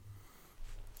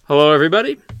Hello,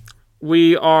 everybody.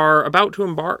 We are about to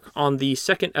embark on the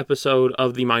second episode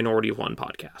of the Minority of One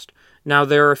podcast. Now,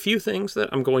 there are a few things that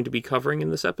I'm going to be covering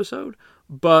in this episode,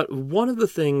 but one of the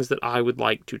things that I would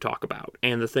like to talk about,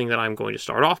 and the thing that I'm going to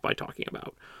start off by talking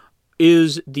about,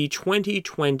 is the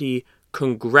 2020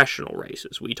 congressional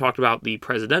races. We talked about the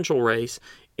presidential race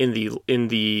in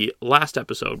the last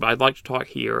episode, but I'd like to talk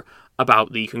here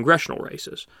about the congressional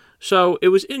races. So, it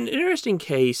was an interesting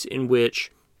case in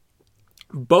which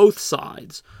both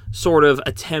sides sort of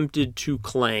attempted to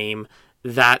claim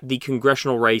that the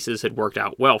congressional races had worked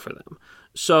out well for them.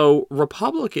 So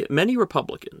many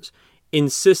Republicans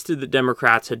insisted that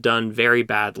Democrats had done very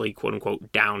badly, quote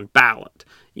unquote, down ballot,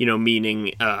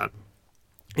 meaning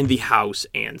in the House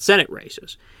and Senate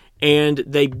races. And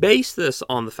they based this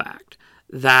on the fact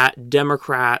that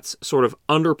Democrats sort of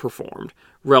underperformed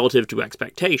relative to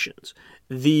expectations.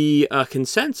 The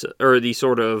consensus, or the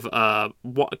sort of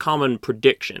common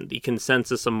prediction, the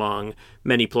consensus among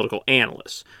many political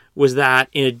analysts, was that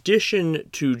in addition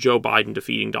to Joe Biden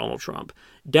defeating Donald Trump,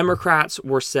 Democrats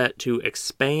were set to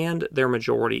expand their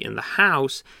majority in the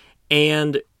House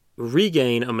and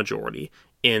regain a majority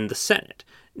in the Senate.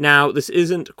 Now, this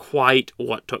isn't quite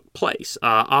what took place.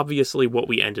 Obviously, what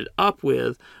we ended up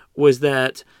with was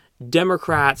that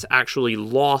Democrats actually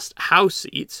lost House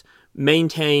seats,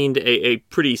 maintained a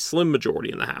pretty slim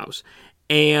majority in the House,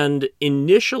 and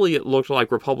initially it looked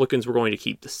like Republicans were going to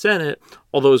keep the Senate,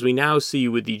 although as we now see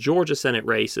with the Georgia Senate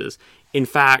races, in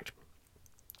fact,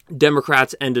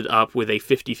 Democrats ended up with a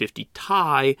 50-50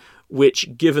 tie,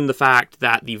 which, given the fact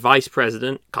that the vice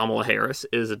president, Kamala Harris,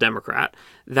 is a Democrat,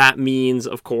 that means,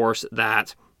 of course,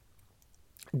 that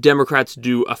Democrats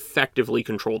do effectively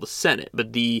control the Senate,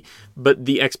 but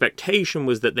the expectation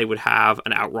was that they would have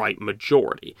an outright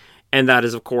majority, and that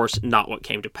is, of course, not what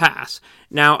came to pass.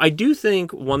 Now, I do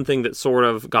think one thing that sort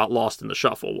of got lost in the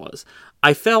shuffle was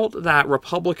I felt that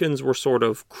Republicans were sort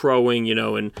of crowing,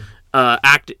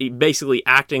 and basically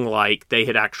acting like they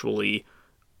had actually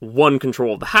won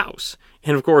control of the House.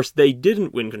 And, of course, they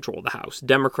didn't win control of the House.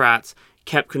 Democrats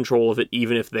kept control of it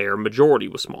even if their majority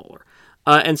was smaller.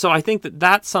 And so I think that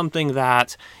that's something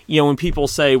that, when people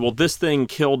say, well, this thing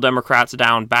killed Democrats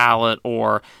down ballot,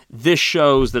 or this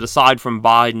shows that aside from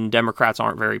Biden, Democrats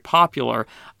aren't very popular,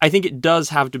 I think it does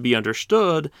have to be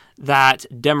understood that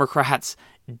Democrats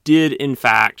did, in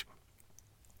fact,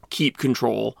 keep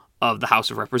control of the House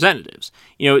of Representatives.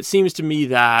 It seems to me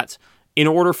that in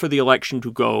order for the election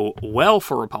to go well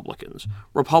for Republicans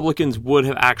would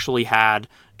have actually had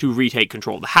to retake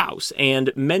control of the House.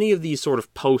 And many of these sort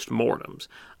of post-mortems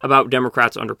about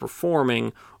Democrats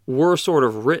underperforming were sort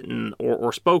of written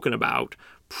or spoken about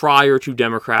prior to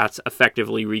Democrats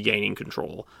effectively regaining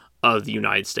control of the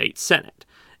United States Senate.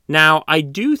 Now, I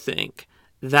do think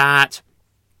that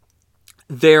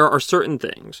there are certain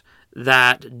things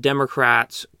that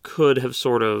Democrats could have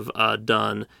sort of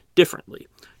done differently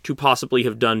to possibly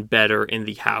have done better in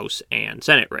the House and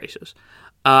Senate races.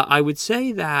 I would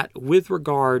say that with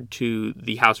regard to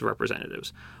the House of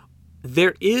Representatives,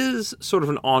 there is sort of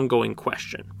an ongoing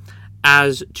question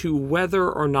as to whether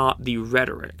or not the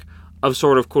rhetoric of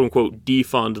sort of quote-unquote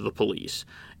defund the police,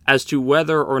 as to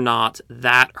whether or not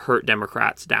that hurt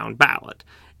Democrats down ballot.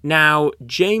 Now,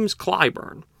 James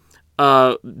Clyburn,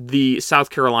 the South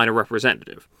Carolina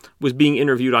representative, was being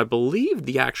interviewed, I believe,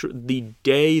 the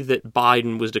day that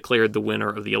Biden was declared the winner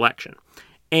of the election.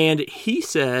 And he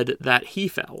said that he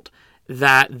felt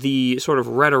that the sort of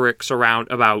rhetoric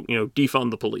about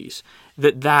defund the police,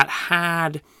 that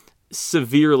had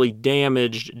severely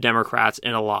damaged Democrats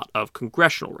in a lot of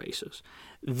congressional races.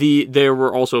 There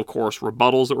were also, of course,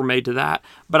 rebuttals that were made to that,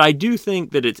 but I do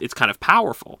think that it's kind of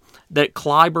powerful that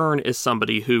Clyburn is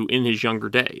somebody who, in his younger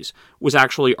days, was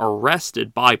actually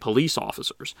arrested by police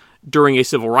officers during a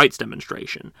civil rights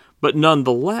demonstration. But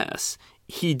nonetheless,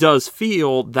 he does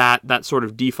feel that sort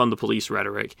of defund the police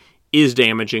rhetoric is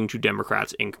damaging to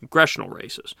Democrats in congressional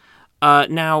races.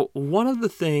 Now, one of the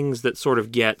things that sort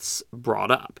of gets brought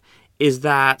up is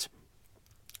that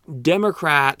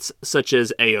Democrats such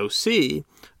as AOC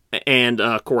and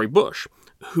Cori Bush,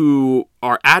 who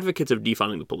are advocates of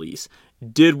defunding the police,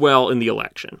 did well in the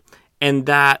election, and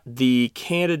that the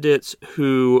candidates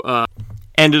who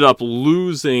ended up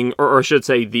losing, or I should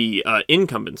say the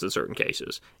incumbents in certain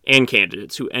cases, and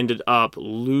candidates who ended up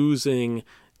losing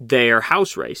their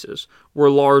House races were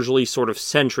largely sort of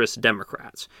centrist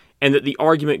Democrats. And that the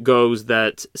argument goes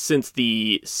that since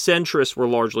the centrists were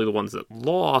largely the ones that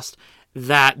lost,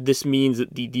 that this means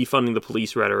that the defunding the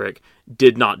police rhetoric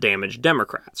did not damage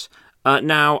Democrats.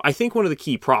 Now, I think one of the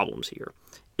key problems here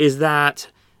is that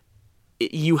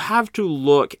you have to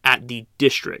look at the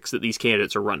districts that these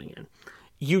candidates are running in.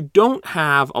 You don't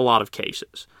have a lot of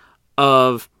cases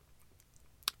of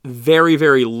very,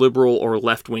 very liberal or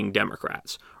left-wing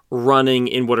Democrats running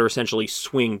in what are essentially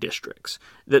swing districts.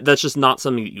 That's just not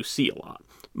something that you see a lot.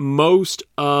 Most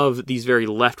of these very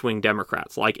left-wing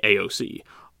Democrats, like AOC,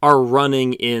 are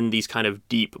running in these kind of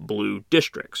deep blue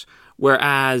districts,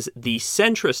 whereas the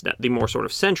more sort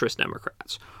of centrist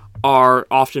Democrats are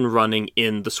often running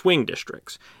in the swing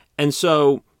districts. And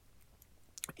so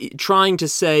trying to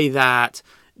say that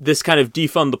this kind of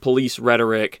defund the police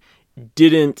rhetoric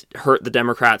didn't hurt the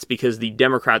Democrats because the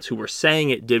Democrats who were saying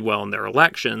it did well in their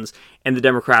elections, and the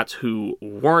Democrats who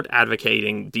weren't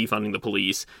advocating defunding the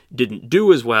police didn't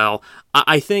do as well,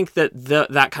 I think that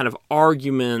that kind of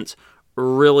argument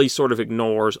really sort of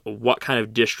ignores what kind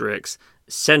of districts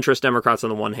centrist Democrats on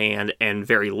the one hand and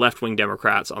very left-wing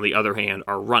Democrats on the other hand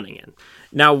are running in.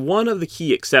 Now, one of the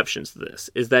key exceptions to this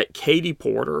is that Katie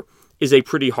Porter is a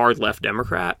pretty hard left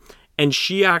Democrat, and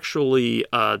she actually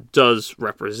does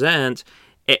represent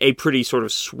a pretty sort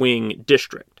of swing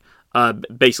district,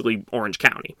 basically Orange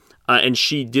County. And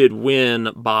she did win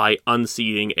by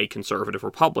unseating a conservative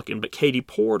Republican. But Katie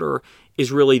Porter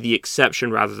is really the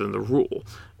exception rather than the rule.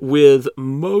 With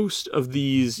most of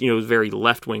these, very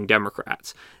left-wing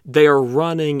Democrats, they are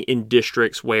running in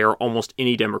districts where almost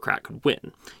any Democrat could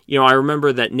win. I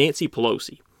remember that Nancy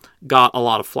Pelosi got a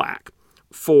lot of flack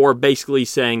for basically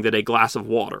saying that a glass of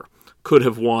water could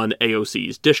have won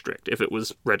AOC's district if it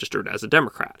was registered as a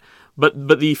Democrat.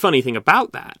 But the funny thing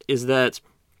about that is that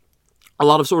a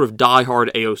lot of sort of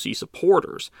diehard AOC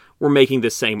supporters were making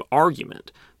this same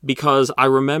argument, because I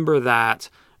remember that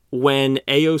when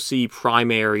AOC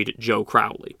primaried Joe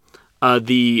Crowley,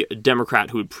 the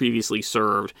Democrat who had previously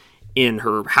served in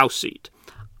her House seat,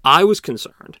 I was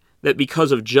concerned that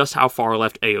because of just how far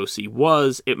left AOC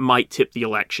was, it might tip the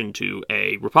election to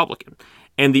a Republican.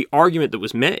 And the argument that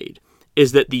was made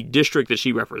is that the district that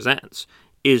she represents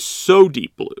is so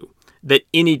deep blue that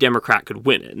any Democrat could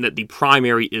win it, and that the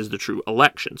primary is the true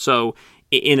election. So,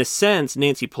 in a sense,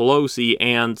 Nancy Pelosi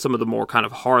and some of the more kind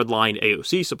of hardline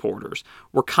AOC supporters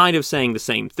were kind of saying the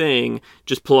same thing,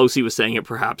 just Pelosi was saying it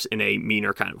perhaps in a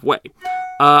meaner kind of way.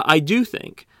 I do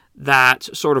think that,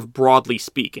 sort of broadly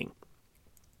speaking,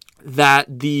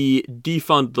 that the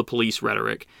defund the police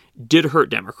rhetoric did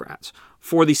hurt Democrats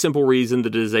for the simple reason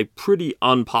that it is a pretty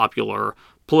unpopular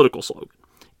political slogan.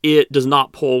 It does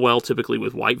not poll well typically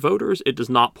with white voters. It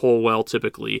does not poll well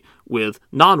typically with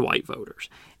non-white voters.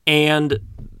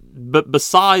 But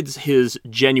besides his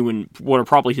genuine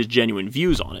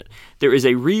views on it, there is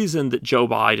a reason that Joe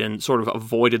Biden sort of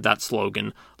avoided that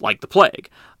slogan like the plague.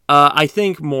 I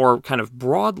think more kind of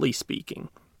broadly speaking,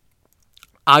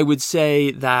 I would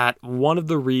say that one of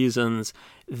the reasons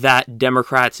that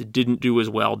Democrats didn't do as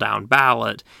well down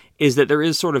ballot is that there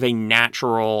is sort of a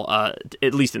natural,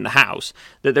 at least in the House,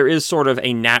 that there is sort of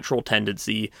a natural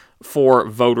tendency for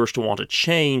voters to want to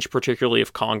change, particularly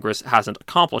if Congress hasn't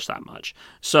accomplished that much.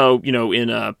 So, in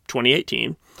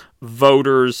 2018,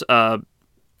 voters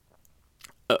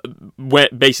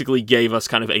basically gave us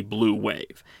kind of a blue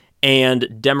wave,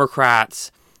 and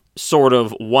Democrats sort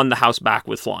of won the House back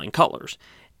with flying colors.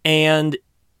 And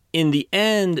in the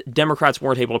end, Democrats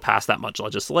weren't able to pass that much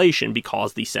legislation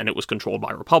because the Senate was controlled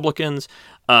by Republicans,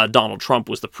 Donald Trump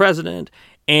was the president,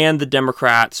 and the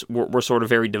Democrats were sort of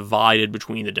very divided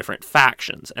between the different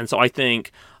factions. And so I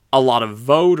think a lot of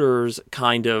voters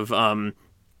kind of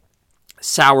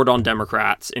soured on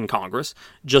Democrats in Congress,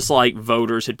 just like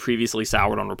voters had previously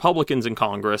soured on Republicans in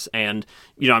Congress. And,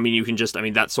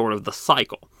 that's sort of the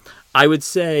cycle. I would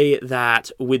say that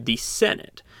with the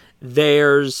Senate,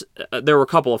 there were a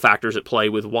couple of factors at play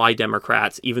with why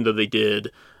Democrats, even though they did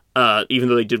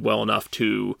well enough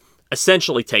to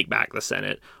essentially take back the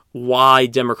Senate, why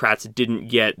Democrats didn't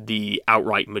get the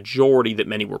outright majority that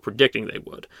many were predicting they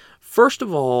would. First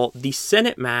of all, the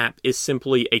Senate map is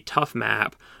simply a tough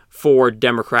map for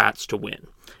Democrats to win.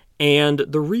 And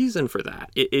the reason for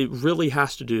that, it really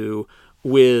has to do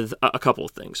with a couple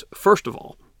of things. First of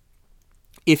all,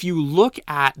 if you look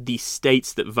at the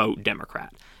states that vote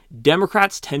Democrat,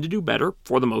 Democrats tend to do better,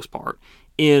 for the most part,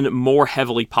 in more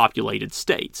heavily populated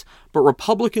states, but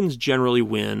Republicans generally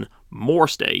win more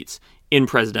states in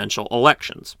presidential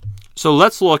elections. So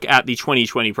let's look at the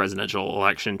 2020 presidential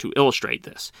election to illustrate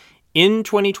this. In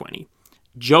 2020,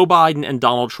 Joe Biden and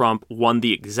Donald Trump won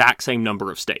the exact same number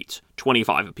of states,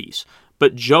 25 apiece,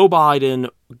 but Joe Biden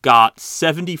got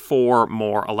 74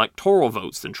 more electoral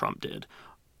votes than Trump did.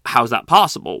 how's that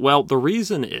possible? Well, the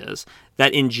reason is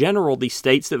that in general, the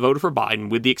states that voted for Biden,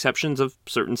 with the exceptions of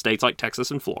certain states like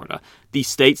Texas and Florida, the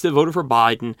states that voted for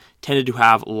Biden tended to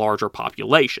have larger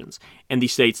populations. And the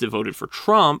states that voted for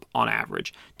Trump, on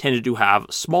average, tended to have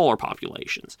smaller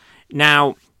populations.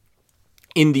 Now,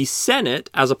 in the Senate,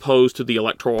 as opposed to the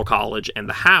Electoral College and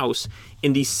the House,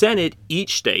 in the Senate,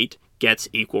 each state gets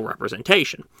equal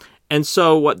representation. And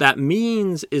so what that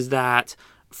means is that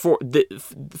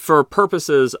for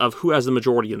purposes of who has the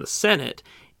majority in the Senate,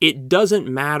 it doesn't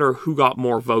matter who got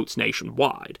more votes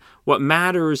nationwide. What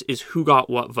matters is who got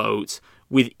what votes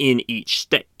within each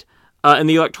state. And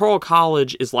the Electoral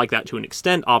College is like that to an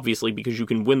extent, obviously, because you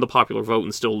can win the popular vote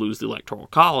and still lose the Electoral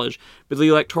College. But the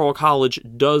Electoral College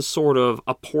does sort of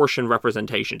apportion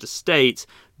representation to states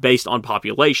based on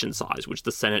population size, which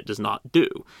the Senate does not do.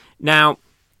 Now,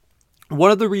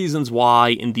 one of the reasons why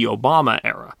in the Obama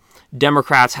era,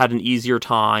 Democrats had an easier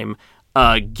time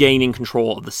gaining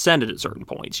control of the Senate at certain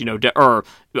points, or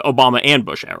Obama and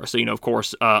Bush era. So, of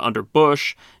course, under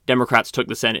Bush, Democrats took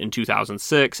the Senate in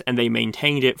 2006, and they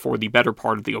maintained it for the better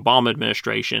part of the Obama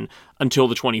administration until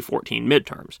the 2014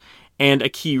 midterms. And a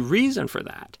key reason for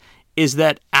that is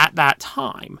that at that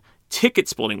time, ticket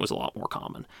splitting was a lot more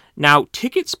common. Now,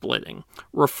 ticket splitting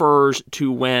refers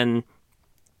to when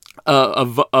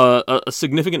a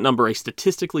significant number, a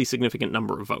statistically significant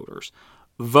number of voters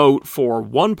vote for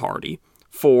one party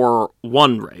for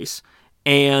one race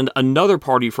and another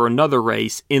party for another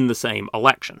race in the same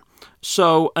election.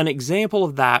 So an example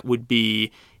of that would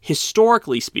be,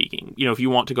 historically speaking, if you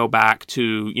want to go back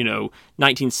to,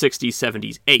 1960s,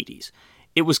 70s, 80s,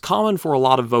 it was common for a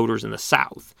lot of voters in the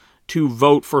South to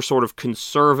vote for sort of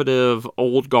conservative,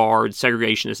 old guard,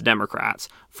 segregationist Democrats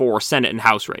for Senate and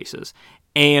House races,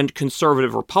 and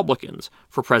conservative Republicans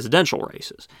for presidential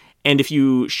races. And if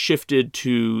you shifted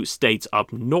to states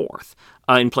up north,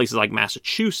 in places like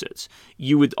Massachusetts,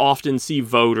 you would often see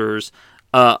voters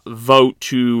vote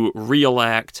to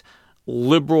re-elect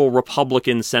liberal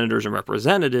Republican senators and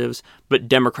representatives, but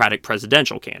Democratic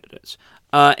presidential candidates.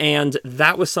 And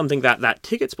that was something that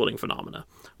ticket splitting phenomena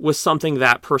was something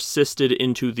that persisted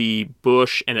into the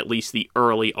Bush and at least the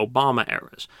early Obama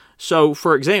eras. So,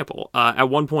 for example, at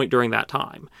one point during that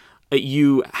time,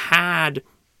 you had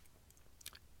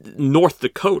North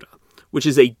Dakota, which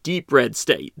is a deep red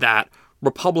state that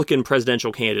Republican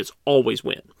presidential candidates always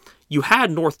win. You had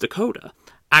North Dakota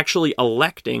actually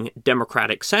electing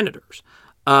Democratic senators.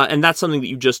 And that's something that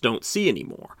you just don't see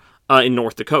anymore in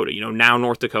North Dakota. Now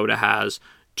North Dakota has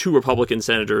 2 Republican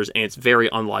senators, and it's very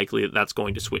unlikely that that's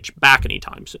going to switch back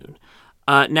anytime soon.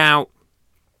 Now,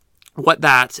 what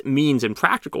that means in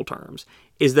practical terms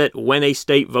is that when a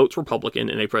state votes Republican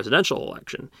in a presidential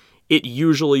election, it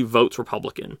usually votes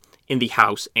Republican in the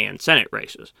House and Senate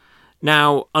races.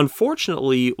 Now,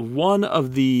 unfortunately, one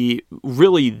of the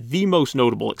most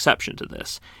notable exception to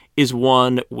this is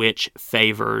one which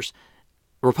favors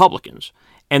Republicans,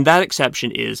 and that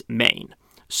exception is Maine.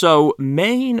 So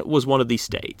Maine was one of these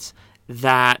states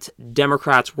that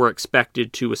Democrats were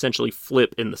expected to essentially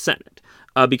flip in the Senate,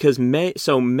 because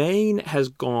Maine has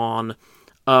gone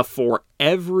for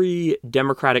every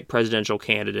Democratic presidential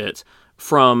candidate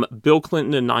from Bill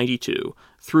Clinton in 92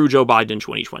 through Joe Biden in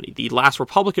 2020. The last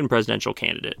Republican presidential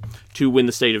candidate to win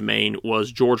the state of Maine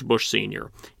was George Bush Sr.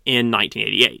 in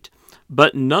 1988.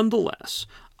 But nonetheless,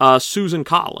 Susan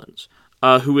Collins,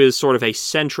 who is sort of a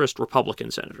centrist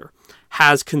Republican senator,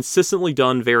 has consistently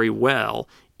done very well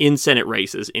in Senate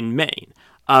races in Maine.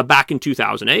 Back in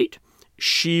 2008,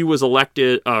 she was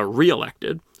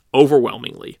re-elected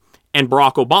overwhelmingly, and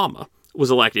Barack Obama was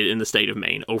elected in the state of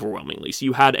Maine overwhelmingly. So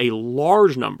you had a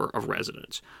large number of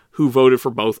residents who voted for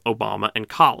both Obama and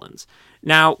Collins.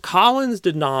 Now, Collins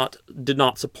did not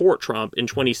support Trump in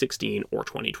 2016 or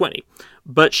 2020,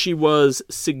 but she was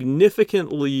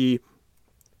significantly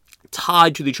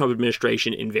tied to the Trump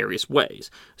administration in various ways.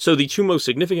 So the 2 most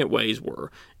significant ways were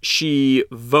she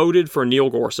voted for Neil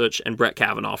Gorsuch and Brett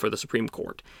Kavanaugh for the Supreme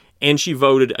Court, and she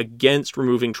voted against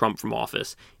removing Trump from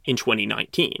office in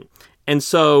 2019. And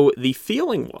so the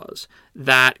feeling was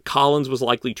that Collins was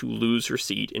likely to lose her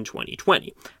seat in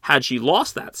 2020. Had she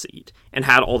lost that seat and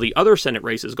had all the other Senate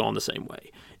races gone the same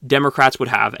way, Democrats would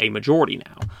have a majority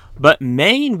now. But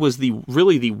Maine was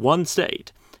really the one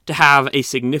state to have a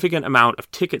significant amount of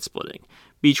ticket splitting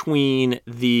between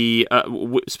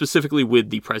specifically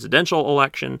with the presidential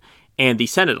election and the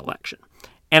Senate election.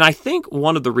 And I think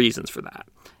one of the reasons for that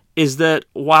is that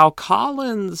while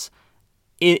Collins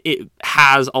it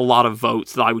has a lot of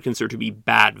votes that I would consider to be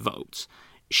bad votes,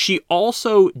 she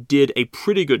also did a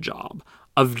pretty good job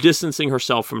of distancing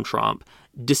herself from Trump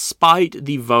despite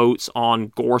the votes on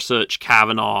Gorsuch,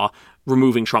 Kavanaugh,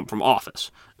 removing Trump from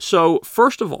office. So,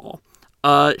 first of all,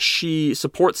 she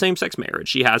supports same-sex marriage.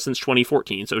 She has since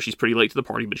 2014, so she's pretty late to the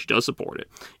party, but she does support it.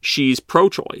 She's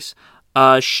pro-choice.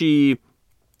 She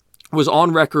was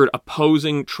on record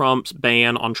opposing Trump's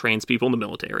ban on trans people in the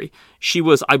military. She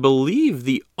was, I believe,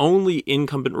 the only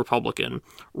incumbent Republican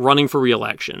running for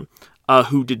re-election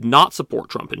who did not support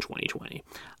Trump in 2020.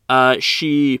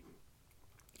 She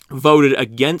voted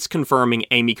against confirming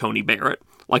Amy Coney Barrett,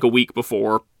 like a week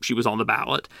before she was on the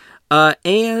ballot.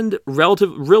 And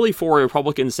really for a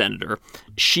Republican senator,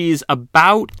 she's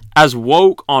about as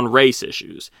woke on race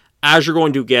issues as you're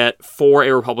going to get for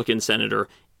a Republican senator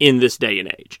in this day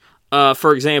and age.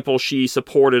 For example, she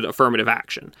supported affirmative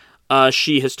action.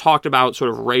 She has talked about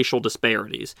sort of racial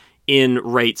disparities in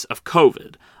rates of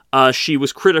COVID. She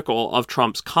was critical of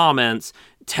Trump's comments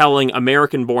telling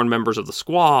American-born members of the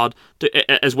squad,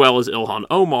 as well as Ilhan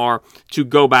Omar, to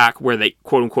go back where they,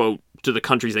 quote-unquote, to the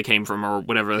countries they came from, or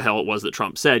whatever the hell it was that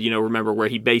Trump said. Remember where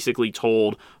he basically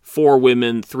told 4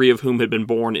 women, 3 of whom had been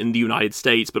born in the United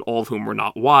States, but all of whom were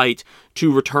not white,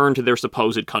 to return to their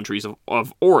supposed countries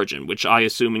of origin, which I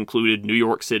assume included New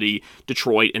York City,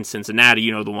 Detroit, and Cincinnati,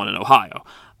 the one in Ohio.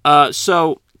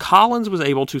 So Collins was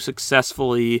able to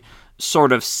successfully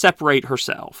sort of separate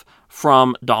herself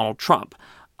from Donald Trump.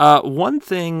 One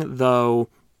thing, though,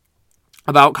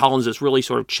 about Collins that's really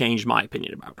sort of changed my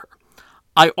opinion about her.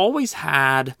 I always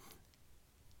had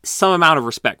some amount of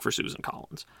respect for Susan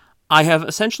Collins. I have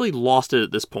essentially lost it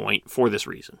at this point for this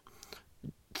reason.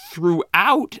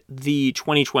 Throughout the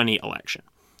 2020 election,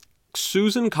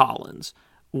 Susan Collins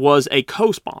was a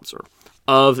co-sponsor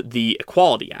of the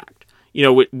Equality Act,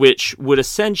 which would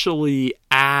essentially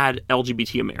add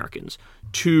LGBT Americans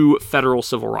to federal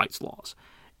civil rights laws.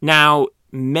 Now,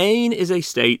 Maine is a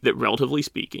state that, relatively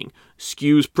speaking,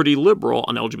 skews pretty liberal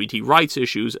on LGBT rights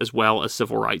issues as well as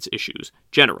civil rights issues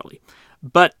generally.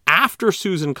 But after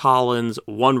Susan Collins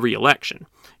won re-election,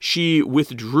 she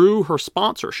withdrew her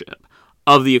sponsorship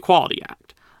of the Equality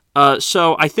Act.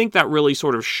 So I think that really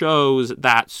sort of shows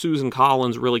that Susan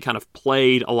Collins really kind of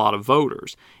played a lot of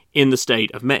voters in the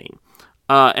state of Maine.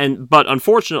 But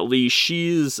unfortunately,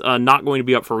 she's not going to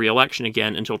be up for re-election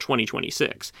again until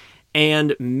 2026.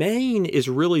 And Maine is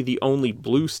really the only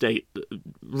blue state,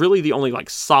 really the only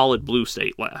solid blue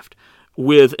state left,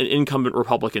 with an incumbent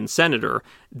Republican senator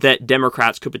that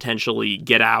Democrats could potentially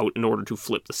get out in order to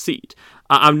flip the seat.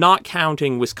 I'm not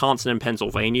counting Wisconsin and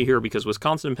Pennsylvania here because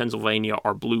Wisconsin and Pennsylvania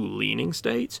are blue-leaning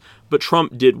states, but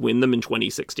Trump did win them in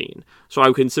 2016. So I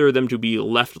would consider them to be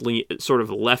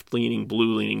left-leaning,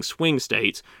 blue-leaning swing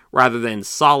states rather than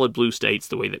solid blue states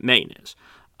the way that Maine is.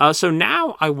 So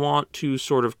now I want to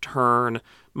sort of turn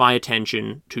my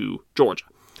attention to Georgia.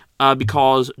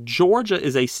 Because Georgia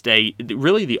is a state,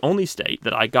 really the only state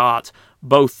that I got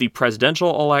both the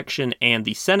presidential election and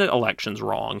the Senate elections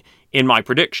wrong in my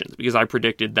predictions, because I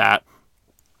predicted that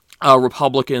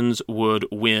Republicans would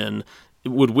win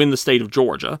the state of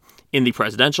Georgia in the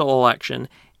presidential election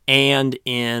and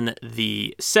in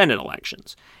the Senate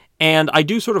elections. And I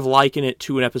do sort of liken it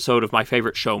to an episode of my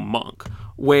favorite show, Monk,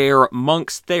 where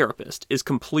Monk's therapist is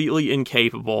completely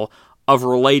incapable of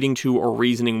relating to or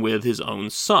reasoning with his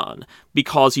own son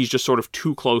because he's just sort of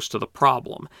too close to the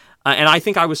problem. And I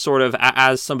think I was sort of,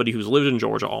 as somebody who's lived in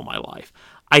Georgia all my life,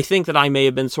 I think that I may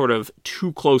have been sort of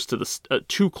too close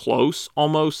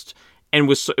almost, and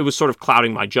it was sort of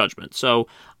clouding my judgment. So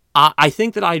I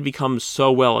think that I had become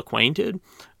so well acquainted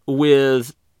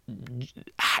with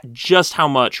just how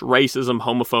much racism,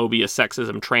 homophobia,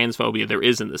 sexism, transphobia there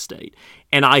is in the state.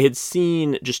 And I had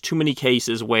seen just too many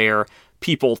cases where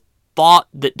people thought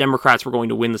that Democrats were going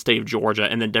to win the state of Georgia,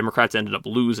 and then Democrats ended up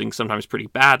losing, sometimes pretty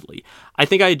badly. I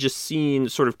think I had just seen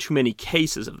sort of too many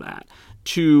cases of that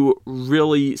to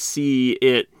really see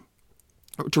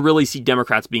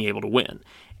Democrats being able to win.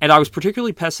 And I was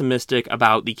particularly pessimistic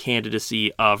about the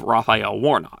candidacy of Raphael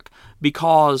Warnock,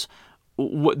 because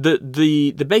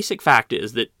the basic fact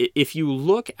is that if you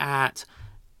look at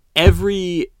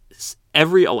every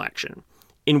election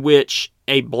in which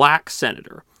a black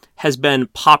senator has been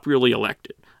popularly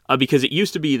elected, because it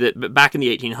used to be that back in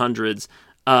the 1800s,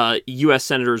 U.S.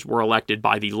 senators were elected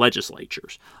by the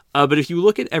legislatures. But if you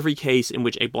look at every case in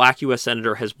which a black U.S.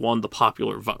 senator has won the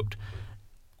popular vote,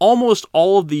 almost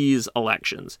all of these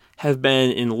elections have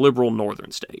been in liberal northern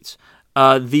states.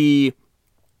 There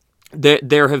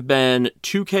have been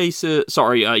two cases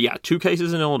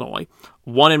in Illinois,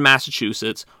 one in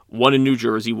Massachusetts, one in New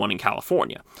Jersey, one in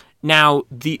California. Now,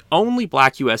 the only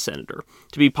black U.S. senator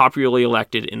to be popularly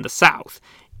elected in the South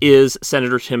is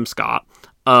Senator Tim Scott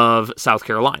of South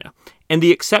Carolina. And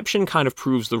the exception kind of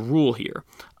proves the rule here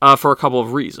for a couple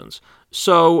of reasons.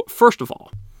 So, first of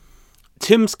all,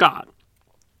 Tim Scott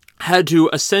had to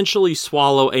essentially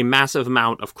swallow a massive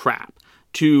amount of crap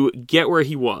to get where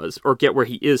he was, or get where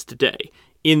he is today,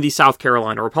 in the South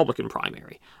Carolina Republican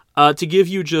primary. To give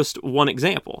you just one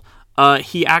example,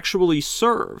 he actually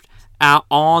served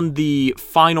on the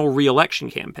final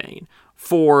re-election campaign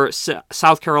for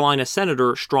South Carolina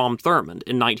Senator Strom Thurmond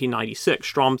in 1996.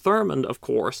 Strom Thurmond, of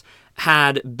course,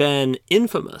 had been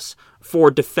infamous for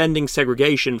defending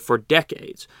segregation for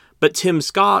decades. But Tim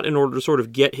Scott, in order to sort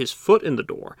of get his foot in the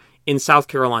door in South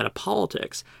Carolina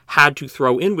politics, had to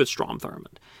throw in with Strom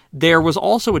Thurmond. There was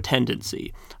also a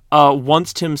tendency,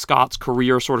 once Tim Scott's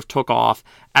career sort of took off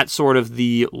at sort of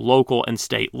the local and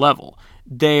state level,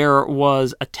 there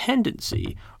was a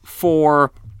tendency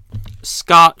for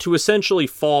Scott to essentially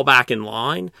fall back in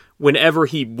line whenever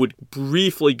he would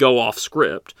briefly go off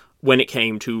script when it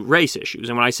came to race issues.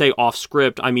 And when I say off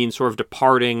script, I mean sort of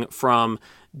departing from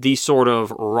the sort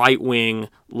of right-wing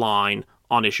line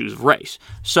on issues of race.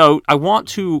 So I want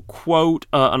to quote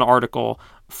an article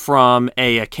from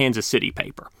a Kansas City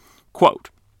paper. Quote,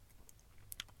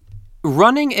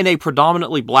 "Running in a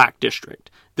predominantly black district,"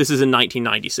 this is in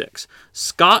 1996,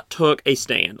 "Scott took a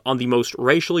stand on the most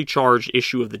racially charged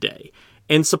issue of the day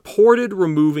and supported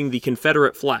removing the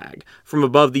Confederate flag from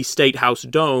above the State House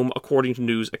dome, according to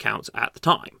news accounts at the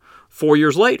time. 4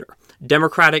 years later,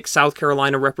 Democratic South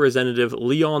Carolina Representative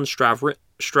Leon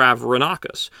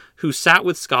Stavronakis, who sat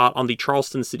with Scott on the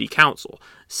Charleston City Council,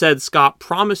 said Scott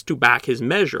promised to back his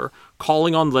measure,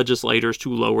 calling on legislators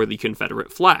to lower the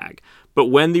Confederate flag. But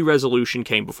when the resolution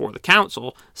came before the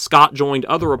council, Scott joined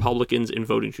other Republicans in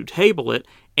voting to table it,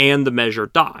 and the measure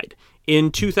died.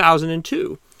 In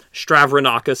 2002,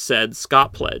 Stavronakis said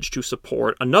Scott pledged to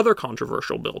support another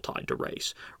controversial bill tied to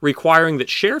race, requiring that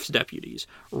sheriff's deputies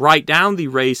write down the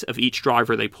race of each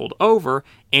driver they pulled over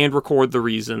and record the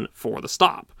reason for the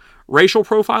stop. Racial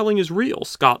profiling is real,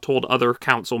 Scott told other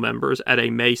council members at a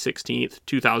May 16,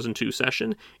 2002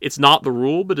 session. It's not the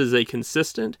rule, but is a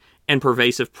consistent and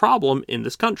pervasive problem in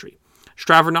this country.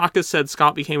 Stavronakis said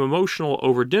Scott became emotional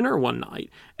over dinner one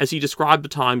night as he described the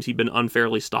times he'd been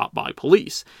unfairly stopped by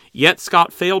police. Yet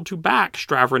Scott failed to back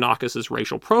Stavronakis'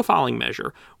 racial profiling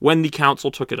measure when the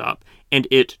council took it up, and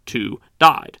it too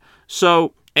died.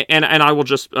 So, and I will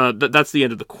just, that's the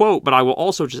end of the quote, but I will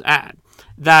also just add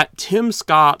that Tim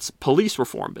Scott's police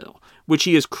reform bill, which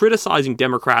he is criticizing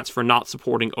Democrats for not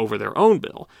supporting over their own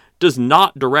bill, does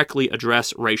not directly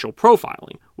address racial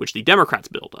profiling, which the Democrats'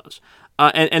 bill does.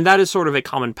 And that is sort of a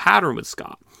common pattern with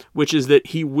Scott, which is that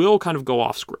he will kind of go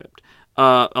off script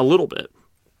a little bit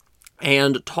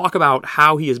and talk about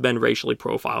how he has been racially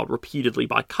profiled repeatedly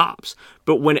by cops.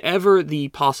 But whenever the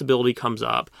possibility comes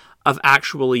up of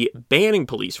actually banning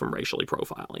police from racially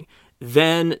profiling,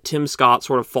 then Tim Scott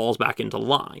sort of falls back into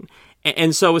line.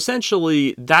 And so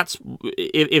essentially, that's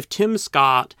if Tim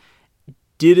Scott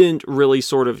didn't really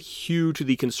sort of hew to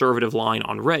the conservative line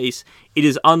on race, it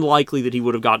is unlikely that he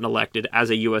would have gotten elected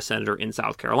as a U.S. Senator in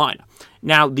South Carolina.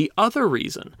 Now, the other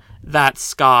reason that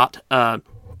Scott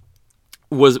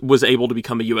was able to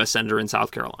become a U.S. Senator in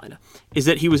South Carolina is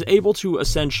that he was able to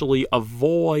essentially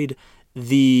avoid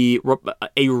a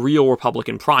real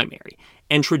Republican primary.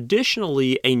 And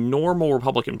traditionally, a normal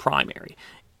Republican primary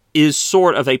is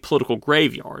sort of a political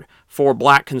graveyard for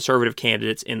black conservative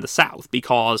candidates in the South,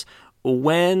 because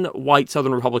when white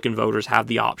Southern Republican voters have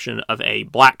the option of a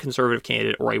black conservative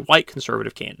candidate or a white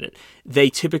conservative candidate, they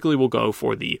typically will go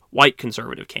for the white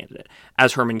conservative candidate,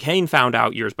 as Herman Cain found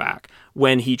out years back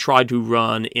when he tried to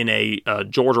run in a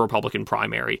Georgia Republican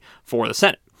primary for the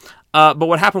Senate. But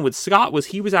what happened with Scott was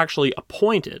he was actually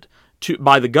appointed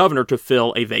by the governor to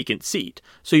fill a vacant seat.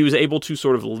 So he was able to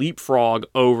sort of leapfrog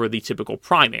over the typical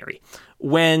primary.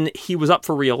 When he was up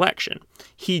for re-election,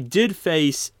 he did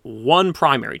face one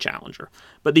primary challenger,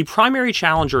 but the primary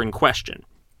challenger in question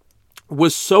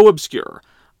was so obscure,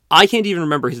 I can't even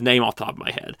remember his name off the top of my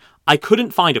head. I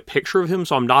couldn't find a picture of him,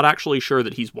 so I'm not actually sure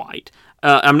that he's white.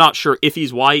 I'm not sure if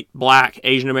he's white, black,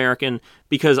 Asian American,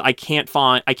 because I can't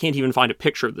even find a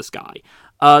picture of this guy.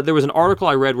 There was an article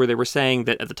I read where they were saying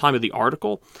that at the time of the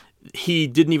article, he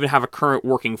didn't even have a current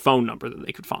working phone number that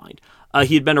they could find.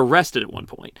 He had been arrested at one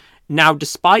point. Now,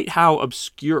 despite how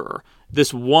obscure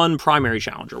this one primary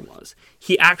challenger was,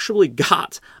 he actually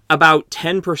got about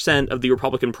 10% of the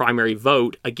Republican primary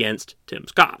vote against Tim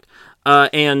Scott.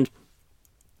 And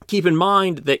keep in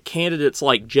mind that candidates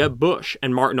like Jeb Bush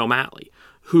and Martin O'Malley,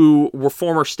 who were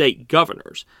former state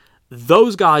governors,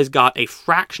 those guys got a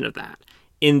fraction of that.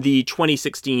 in the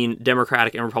 2016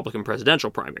 Democratic and Republican presidential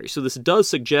primary. So this does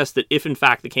suggest that if in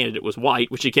fact the candidate was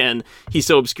white, which again, he's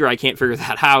so obscure I can't figure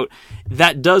that out,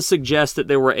 that does suggest that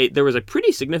there was a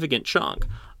pretty significant chunk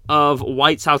of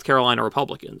white South Carolina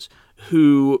Republicans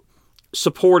who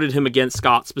supported him against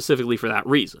Scott specifically for that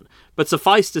reason. But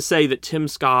suffice to say that Tim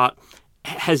Scott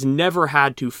has never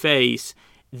had to face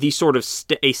the sort of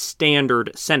a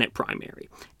standard Senate primary.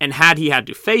 And had he had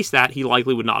to face that, he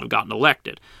likely would not have gotten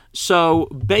elected. So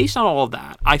based on all of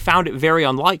that, I found it very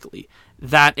unlikely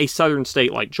that a southern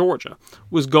state like Georgia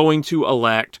was going to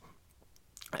elect,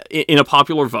 in a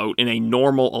popular vote, in a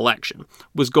normal election,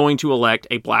 was going to elect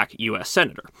a black U.S.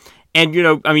 senator. And,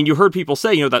 you heard people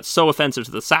say, that's so offensive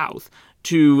to the South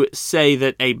to say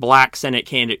that a black Senate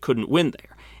candidate couldn't win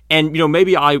there. And,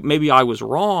 maybe I was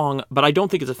wrong, but I don't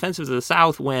think it's offensive to the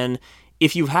South when,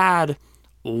 if you've had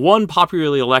one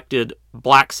popularly elected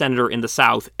black senator in the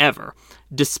South ever,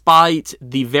 despite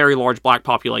the very large black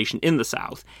population in the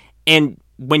South, and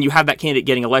when you have that candidate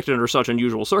getting elected under such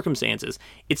unusual circumstances,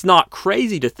 it's not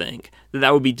crazy to think that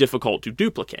that would be difficult to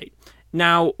duplicate.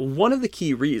 Now, one of the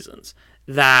key reasons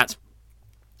that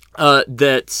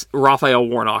Raphael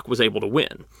Warnock was able to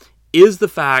win is the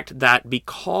fact that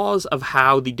because of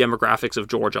how the demographics of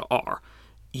Georgia are,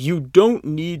 you don't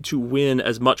need to win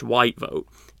as much white vote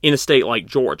in a state like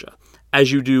Georgia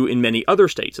as you do in many other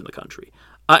states in the country.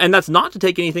 And that's not to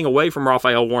take anything away from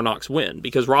Raphael Warnock's win,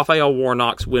 because Raphael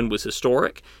Warnock's win was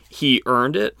historic. He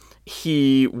earned it.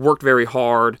 He worked very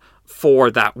hard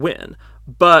for that win.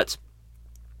 But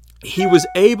he and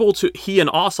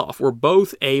Ossoff were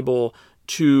both able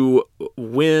to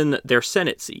win their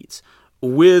Senate seats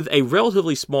with a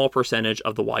relatively small percentage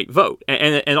of the white vote.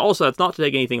 And also, that's not to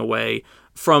take anything away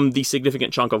from the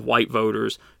significant chunk of white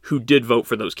voters who did vote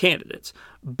for those candidates.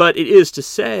 But it is to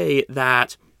say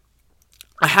that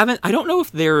I don't know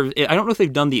if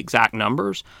they've done the exact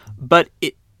numbers, but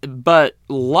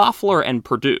Loeffler and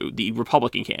Perdue, the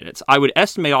Republican candidates, I would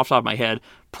estimate off the top of my head,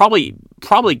 probably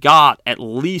got at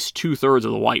least 2/3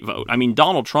 of the white vote. I mean,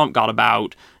 Donald Trump got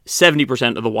about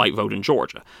 70% of the white vote in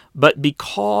Georgia. But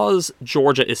because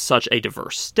Georgia is such a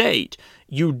diverse state,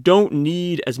 you don't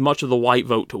need as much of the white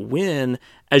vote to win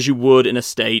as you would in a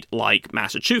state like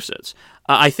Massachusetts.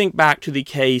 I think back to the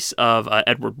case of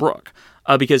Edward Brooke.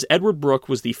 Because Edward Brooke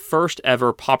was the first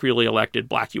ever popularly elected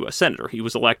black U.S. senator. He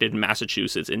was elected in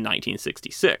Massachusetts in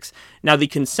 1966. Now, the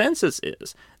consensus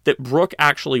is that Brooke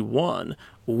actually won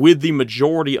with the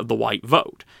majority of the white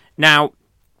vote. Now,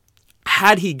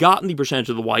 had he gotten the percentage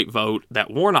of the white vote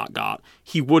that Warnock got,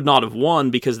 he would not have won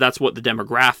because that's what the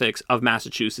demographics of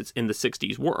Massachusetts in the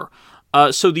 60s were.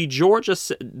 So the Georgia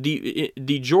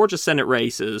Senate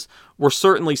races were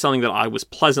certainly something that I was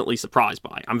pleasantly surprised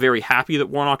by. I'm very happy that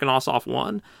Warnock and Ossoff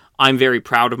won. I'm very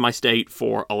proud of my state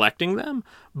for electing them,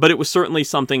 but it was certainly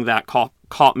something that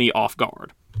caught me off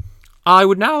guard. I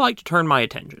would now like to turn my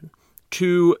attention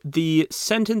to the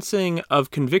sentencing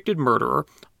of convicted murderer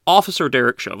Officer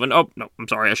Derek Chauvin. Oh, no, I'm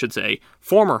sorry, I should say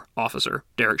former officer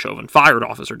Derek Chauvin, fired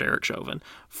officer Derek Chauvin,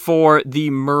 for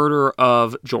the murder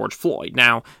of George Floyd.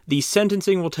 Now, the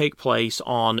sentencing will take place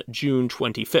on June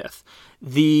 25th.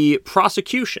 The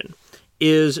prosecution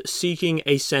is seeking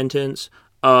a sentence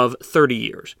of 30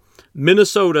 years.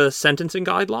 Minnesota sentencing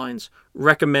guidelines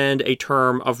recommend a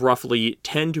term of roughly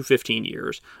 10 to 15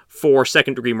 years for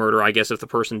second-degree murder, I guess, if the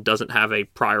person doesn't have a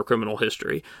prior criminal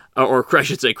history, or I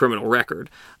should say criminal record.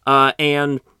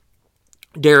 And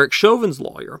Derek Chauvin's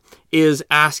lawyer is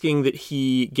asking that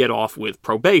he get off with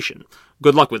probation.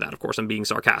 Good luck with that, of course. I'm being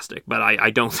sarcastic, but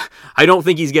I don't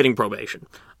think he's getting probation.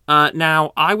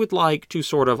 Now, I would like to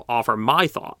sort of offer my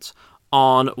thoughts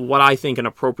on what I think an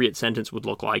appropriate sentence would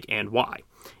look like and why.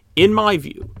 In my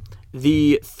view,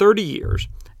 the 30 years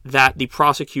that the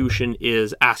prosecution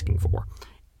is asking for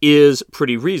is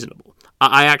pretty reasonable.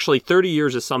 30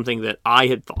 years is something that I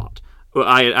had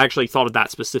actually thought of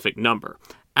that specific number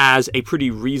as a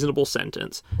pretty reasonable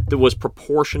sentence that was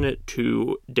proportionate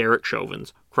to Derek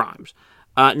Chauvin's crimes.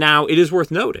 Now, it is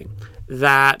worth noting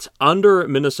that under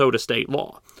Minnesota state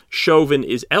law, Chauvin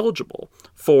is eligible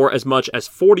for as much as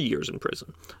 40 years in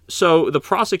prison. So the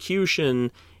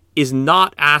prosecution is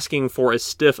not asking for as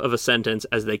stiff of a sentence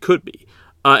as they could be.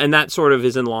 And that sort of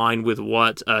is in line with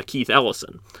what Keith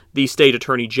Ellison, the state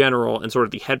attorney general and sort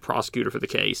of the head prosecutor for the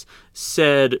case,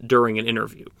 said during an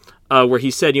interview, where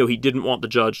he said, he didn't want the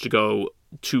judge to go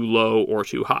too low or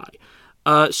too high.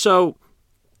 So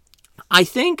I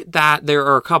think that there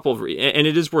are a couple of, and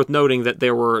it is worth noting that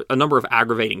there were a number of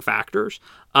aggravating factors,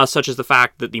 such as the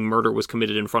fact that the murder was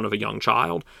committed in front of a young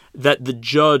child, that the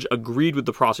judge agreed with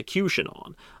the prosecution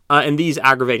on. And these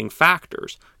aggravating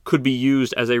factors could be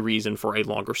used as a reason for a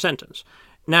longer sentence.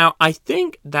 Now, I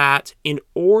think that in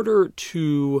order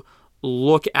to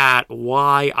look at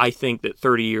why I think that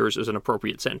 30 years is an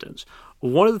appropriate sentence,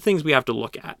 one of the things we have to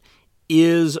look at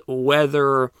is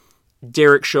whether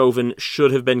Derek Chauvin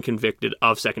should have been convicted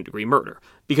of second-degree murder.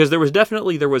 Because there was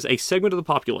a segment of the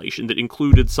population that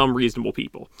included some reasonable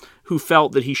people who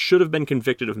felt that he should have been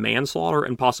convicted of manslaughter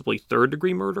and possibly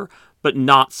third-degree murder, but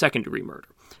not second-degree murder.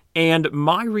 And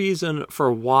my reason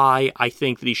for why I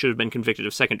think that he should have been convicted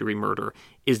of second-degree murder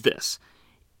is this.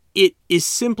 It is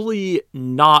simply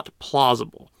not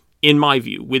plausible, in my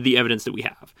view, with the evidence that we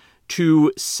have,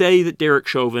 to say that Derek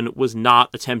Chauvin was not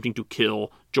attempting to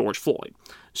kill George Floyd.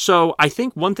 So I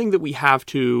think one thing that we have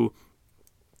to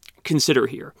consider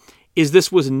here is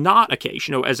this was not a case,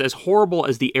 as horrible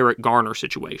as the Eric Garner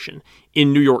situation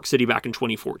in New York City back in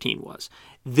 2014 was.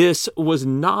 This was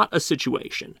not a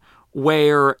situation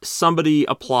where somebody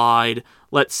applied,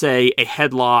 let's say, a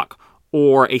headlock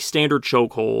or a standard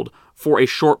chokehold for a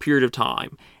short period of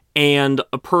time, and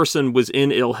a person was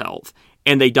in ill health,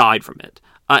 and they died from it.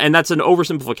 And that's an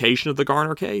oversimplification of the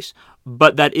Garner case,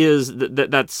 but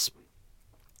that's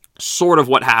sort of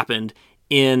what happened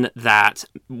in that,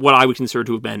 what I would consider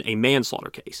to have been a manslaughter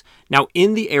case. Now,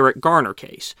 in the Eric Garner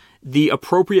case, the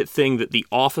appropriate thing that the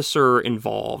officer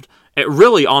involved,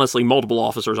 really, honestly, multiple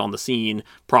officers on the scene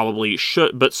probably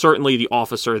should, but certainly the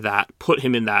officer that put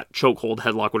him in that chokehold,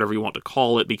 headlock, whatever you want to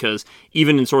call it, because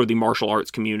even in sort of the martial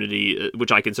arts community,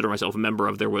 which I consider myself a member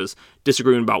of, there was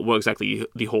disagreement about what exactly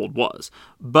the hold was.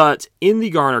 But in the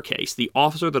Garner case, the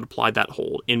officer that applied that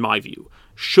hold, in my view,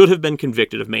 should have been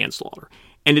convicted of manslaughter.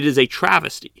 And it is a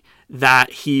travesty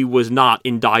that he was not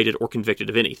indicted or convicted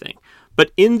of anything. But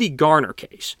in the Garner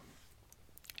case,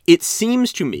 it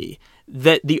seems to me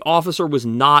that the officer was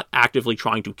not actively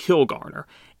trying to kill Garner,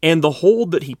 and the hold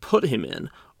that he put him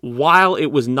in, while it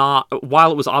was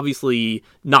obviously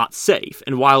not safe,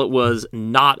 and while it was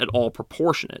not at all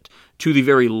proportionate to the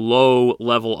very low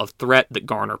level of threat that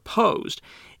Garner posed,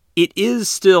 it is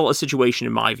still a situation,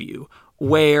 in my view,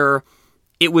 where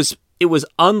it was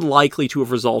unlikely to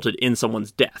have resulted in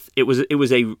someone's death. It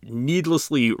was a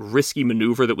needlessly risky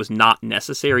maneuver that was not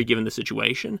necessary given the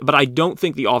situation. But I don't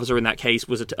think the officer in that case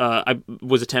was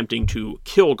attempting to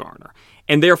kill Garner.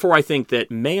 And therefore, I think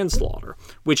that manslaughter,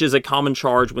 which is a common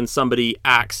charge when somebody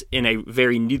acts in a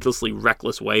very needlessly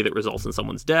reckless way that results in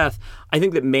someone's death, I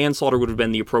think that manslaughter would have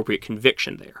been the appropriate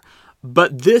conviction there.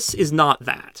 But this is not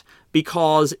that,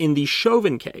 because in the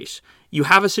Chauvin case, you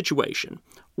have a situation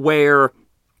where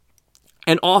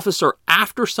an officer,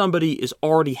 after somebody is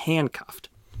already handcuffed,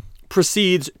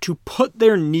 proceeds to put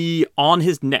their knee on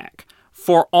his neck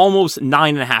for almost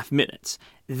 9.5 minutes.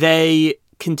 They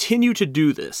continue to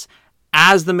do this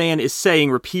as the man is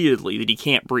saying repeatedly that he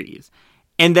can't breathe.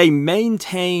 And they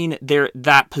maintain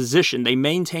that position. They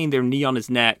maintain their knee on his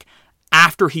neck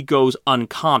after he goes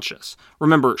unconscious.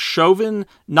 Remember, Chauvin,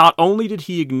 not only did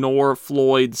he ignore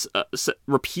Floyd's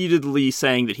repeatedly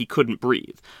saying that he couldn't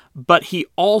breathe, but he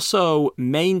also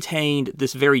maintained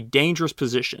this very dangerous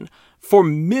position for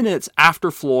minutes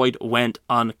after Floyd went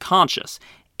unconscious.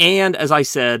 And, as I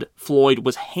said, Floyd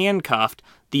was handcuffed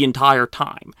the entire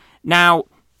time. Now,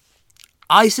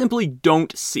 I simply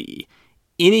don't see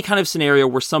any kind of scenario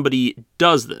where somebody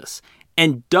does this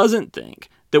and doesn't think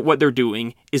that what they're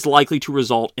doing is likely to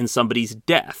result in somebody's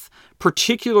death,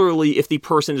 particularly if the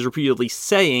person is repeatedly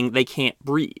saying they can't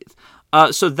breathe.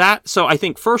 So I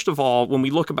think, first of all, when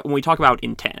we talk about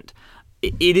intent,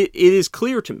 it is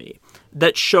clear to me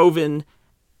that Chauvin,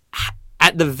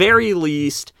 at the very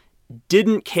least,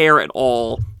 didn't care at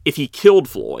all if he killed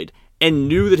Floyd and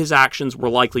knew that his actions were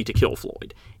likely to kill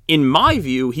Floyd. In my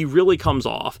view, he really comes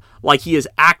off like he is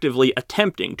actively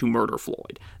attempting to murder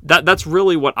Floyd. That's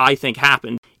really what I think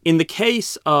happened. In the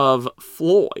case of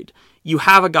Floyd, you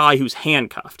have a guy who's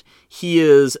handcuffed.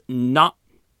 He's not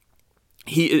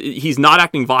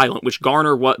acting violent, which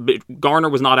Garner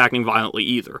was not acting violently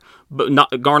either.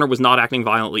 Garner was not acting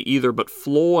violently either, but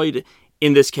Floyd,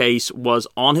 in this case, was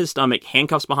on his stomach,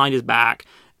 handcuffs behind his back.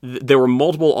 There were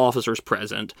multiple officers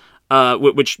present,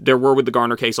 which there were with the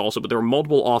Garner case also, but there were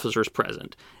multiple officers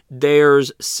present.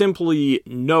 There's simply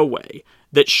no way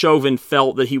that Chauvin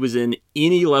felt that he was in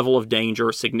any level of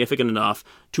danger significant enough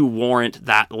to warrant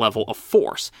that level of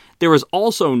force. There is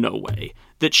also no way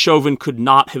that Chauvin could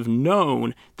not have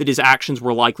known that his actions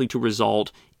were likely to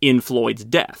result in Floyd's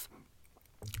death.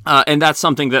 And that's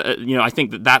something that, I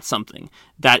think that's something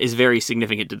that is very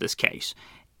significant to this case.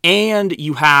 And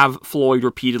you have Floyd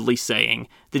repeatedly saying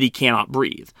that he cannot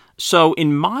breathe. So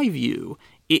in my view,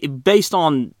 based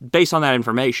on that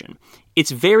information,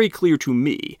 it's very clear to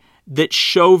me that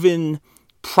Chauvin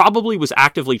probably was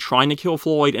actively trying to kill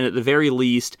Floyd, and at the very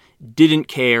least didn't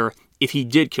care if he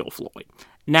did kill Floyd.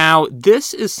 Now,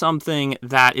 this is something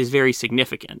that is very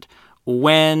significant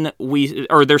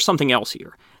there's something else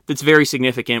here that's very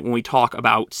significant when we talk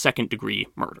about second-degree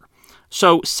murder.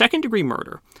 So, second-degree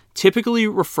murder typically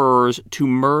refers to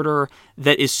murder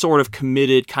that is sort of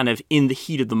committed kind of in the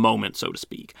heat of the moment, so to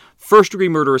speak. First-degree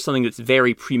murder is something that's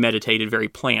very premeditated, very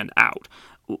planned out.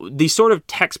 The sort of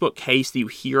textbook case that you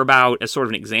hear about as sort of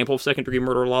an example of second-degree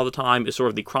murder a lot of the time is sort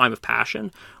of the crime of passion,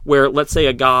 where, let's say,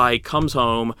 a guy comes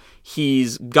home,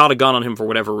 he's got a gun on him for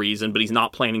whatever reason, but he's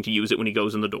not planning to use it when he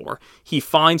goes in the door. He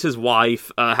finds his wife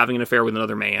having an affair with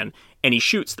another man, and he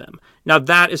shoots them. Now,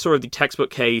 that is sort of the textbook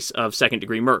case of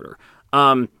second-degree murder.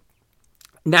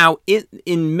 Now,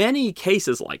 in many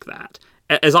cases like that,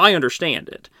 as I understand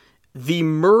it, the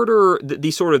murder,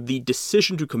 the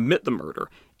decision to commit the murder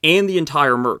and the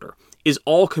entire murder is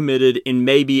all committed in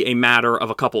maybe a matter of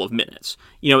a couple of minutes.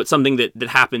 It's something that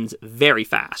happens very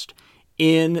fast.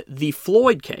 In the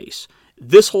Floyd case,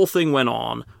 this whole thing went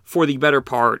on for the better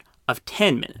part of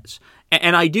 10 minutes.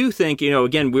 And I do think,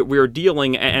 again, we're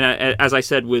dealing, and as I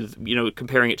said with,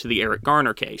 comparing it to the Eric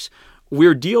Garner case,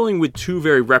 we're dealing with two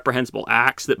very reprehensible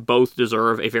acts that both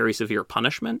deserve a very severe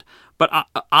punishment. But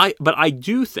I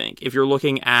do think if you're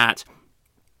looking at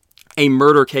a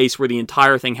murder case where the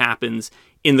entire thing happens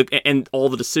and all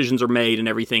the decisions are made and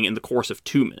everything in the course of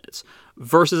 2 minutes,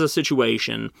 versus a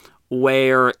situation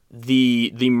where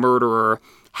the murderer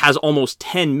has almost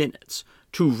 10 minutes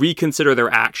to reconsider their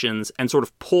actions and sort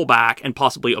of pull back and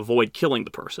possibly avoid killing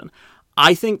the person,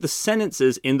 I think the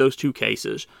sentences in those two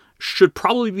cases should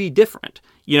probably be different.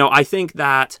 I think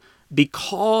that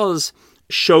because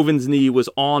Chauvin's knee was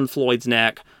on Floyd's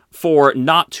neck for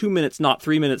not 2 minutes, not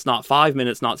 3 minutes, not 5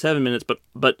 minutes, not 7 minutes,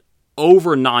 but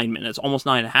over 9 minutes, almost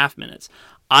 9.5 minutes,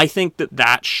 I think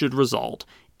that should result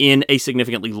in a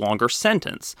significantly longer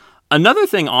sentence. Another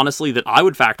thing, honestly, that I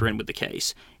would factor in with the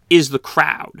case is the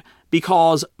crowd,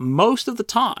 because most of the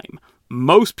time,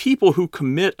 most people who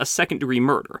commit a second-degree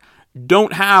murder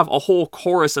don't have a whole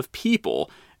chorus of people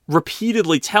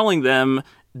repeatedly telling them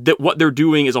that what they're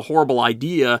doing is a horrible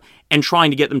idea and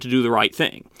trying to get them to do the right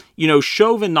thing.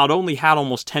 Chauvin not only had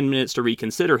almost 10 minutes to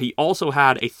reconsider, he also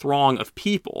had a throng of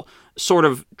people sort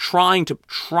of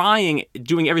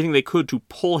doing everything they could to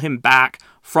pull him back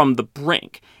from the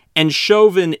brink. And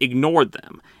Chauvin ignored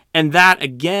them. And that,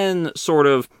 again, sort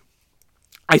of,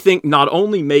 I think not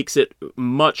only makes it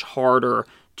much harder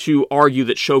to argue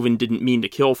that Chauvin didn't mean to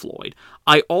kill Floyd,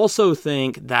 I also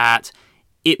think that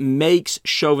it makes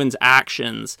Chauvin's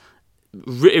actions,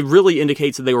 it really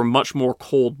indicates that they were much more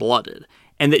cold-blooded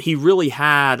and that he really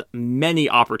had many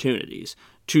opportunities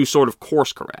to sort of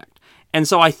course correct. And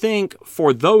so I think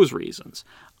for those reasons,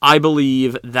 I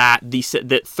believe that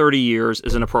that 30 years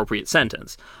is an appropriate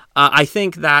sentence. I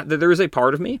think that there is a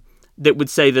part of me that would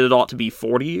say that it ought to be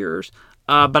 40 years,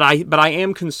 but I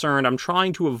am concerned. I'm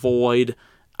trying to avoid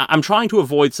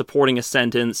supporting a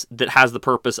sentence that has the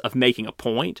purpose of making a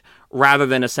point rather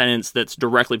than a sentence that's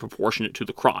directly proportionate to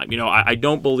the crime. I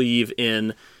don't believe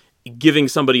in giving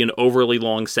somebody an overly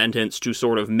long sentence to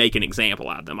sort of make an example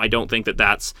out of them. I don't think that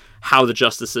that's how the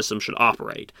justice system should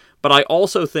operate. But I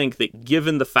also think that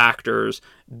given the factors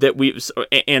that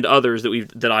and others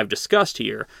that I've discussed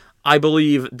here, I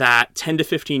believe that 10 to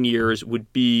 15 years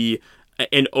would be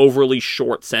an overly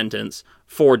short sentence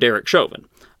for Derek Chauvin.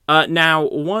 Now,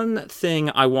 one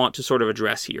thing I want to sort of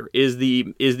address here is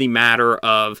the matter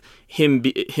of him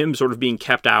sort of being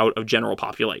kept out of general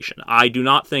population. I do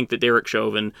not think that Derek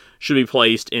Chauvin should be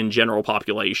placed in general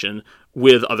population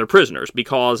with other prisoners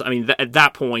because, at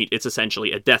that point, it's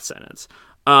essentially a death sentence.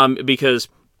 Because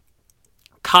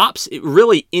cops,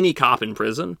 really any cop in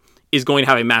prison, is going to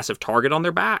have a massive target on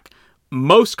their back.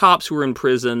 Most cops who are in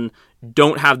prison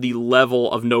don't have the level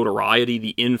of notoriety,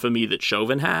 the infamy that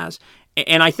Chauvin has.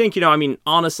 And I think,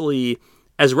 honestly,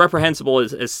 as reprehensible,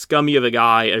 as scummy of a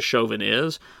guy as Chauvin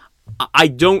is, I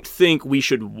don't think we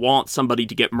should want somebody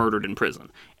to get murdered in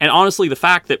prison. And honestly, the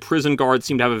fact that prison guards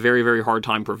seem to have a very, very hard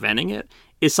time preventing it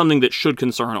is something that should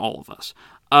concern all of us.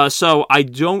 So I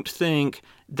don't think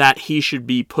that he should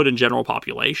be put in general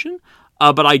population,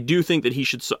 but I do think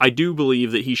that I do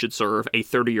believe that he should serve a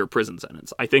 30-year prison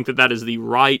sentence. I think that is the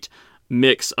right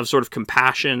mix of sort of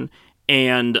compassion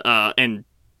and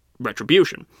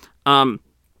retribution.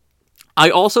 I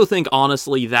also think,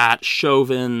 honestly, that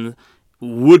Chauvin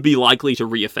would be likely to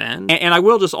reoffend. And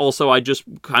I just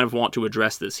kind of want to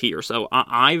address this here. So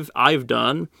I've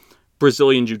done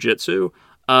Brazilian Jiu-Jitsu,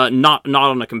 not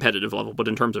on a competitive level, but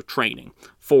in terms of training,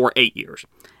 for 8 years.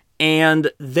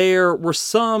 And there were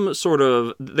some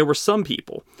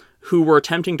people who were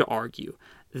attempting to argue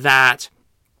that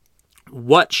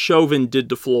what Chauvin did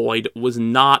to Floyd was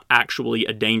not actually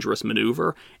a dangerous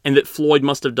maneuver, and that Floyd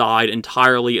must have died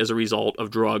entirely as a result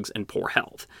of drugs and poor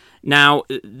health. Now,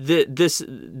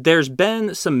 there's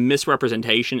been some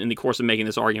misrepresentation in the course of making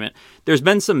this argument. There's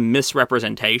been some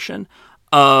misrepresentation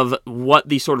of what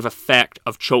the sort of effect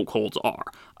of chokeholds are,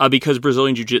 because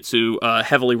Brazilian Jiu-Jitsu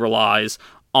heavily relies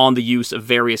on the use of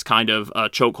various kind of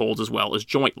chokeholds as well as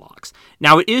joint locks.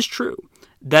 Now, it is true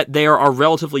that there are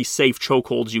relatively safe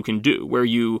chokeholds you can do, where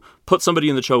you put somebody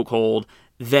in the chokehold,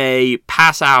 they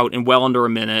pass out in well under a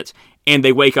minute, and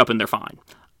they wake up and they're fine.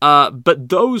 But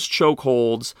those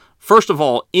chokeholds, first of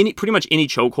all, pretty much any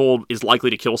chokehold is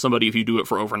likely to kill somebody if you do it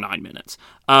for over 9 minutes.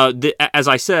 As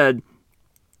I said,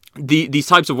 these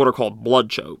types of what are called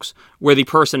blood chokes, where the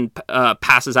person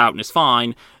passes out and is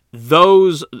fine,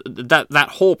 that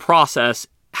whole process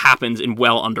happens in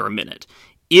well under a minute.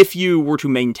 If you were to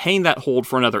maintain that hold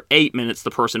for another 8 minutes,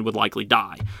 the person would likely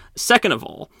die. Second of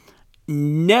all,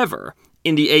 never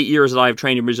in the 8 years that I have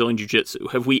trained in Brazilian Jiu-Jitsu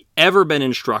have we ever been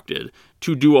instructed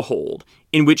to do a hold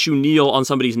in which you kneel on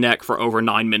somebody's neck for over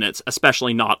 9 minutes,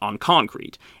 especially not on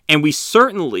concrete. And we've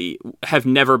certainly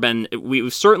never been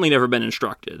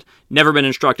instructed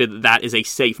that that is a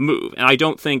safe move. And I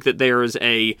don't think that there is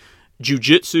a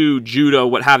jiu-jitsu, judo,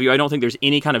 what have you, I don't think there's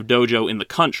any kind of dojo in the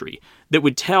country that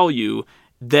would tell you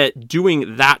that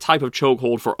doing that type of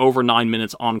chokehold for over 9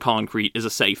 minutes on concrete is a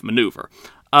safe maneuver.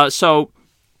 So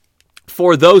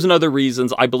for those and other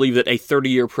reasons, I believe that a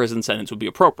 30-year prison sentence would be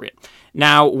appropriate.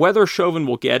 Now, whether Chauvin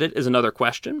will get it is another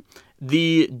question.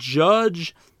 The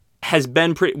judge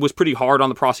was pretty hard on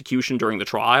the prosecution during the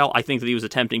trial. I think that he was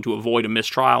attempting to avoid a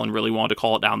mistrial and really wanted to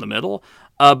call it down the middle.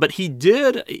 But he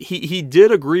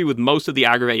did agree with most of the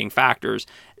aggravating factors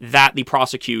that the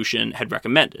prosecution had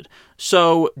recommended.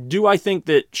 So, do I think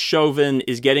that Chauvin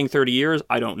is getting 30 years?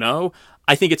 I don't know.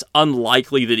 I think it's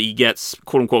unlikely that he gets,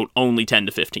 quote unquote, only 10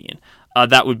 to 15.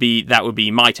 That would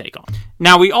be my take on it.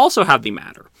 Now, we also have the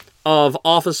matter of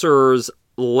officers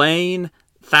Lane,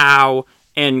 Thao,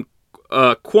 and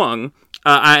Kwang.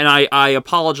 And I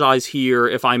apologize here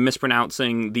if I'm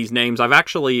mispronouncing these names. I've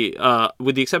actually,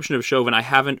 with the exception of Chauvin, I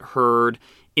haven't heard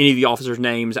any of the officers'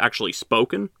 names actually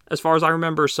spoken, as far as I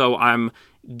remember, so I'm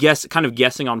kind of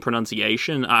guessing on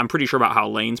pronunciation. I'm pretty sure about how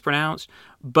Lane's pronounced.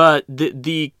 But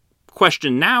the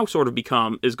question now is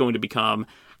going to become,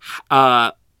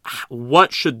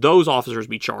 what should those officers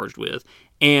be charged with,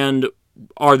 and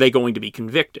are they going to be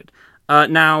convicted?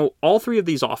 Now, all three of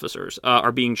these officers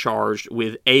are being charged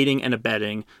with aiding and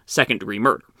abetting second-degree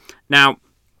murder. Now,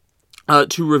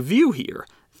 to review here,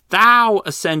 Thao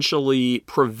essentially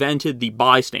prevented the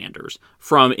bystanders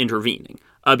from intervening,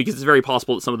 because it's very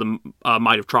possible that some of them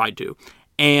might have tried to.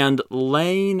 And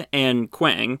Lane and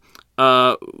Kwang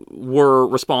were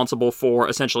responsible for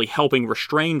essentially helping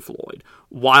restrain Floyd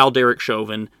while Derek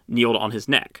Chauvin kneeled on his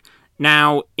neck.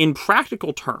 Now, in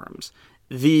practical terms,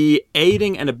 the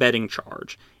aiding and abetting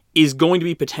charge is going to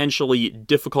be potentially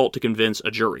difficult to convince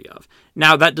a jury of.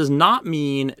 Now, that does not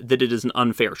mean that it is an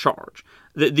unfair charge.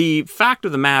 The fact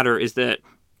of the matter is that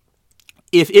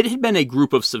if it had been a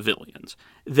group of civilians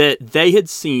that they had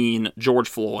seen George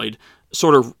Floyd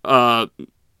sort of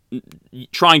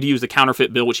trying to use the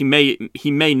counterfeit bill, which he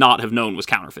may not have known was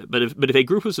counterfeit, but if a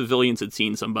group of civilians had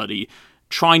seen somebody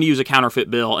trying to use a counterfeit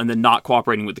bill and then not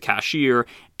cooperating with the cashier,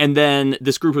 and then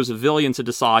this group of civilians had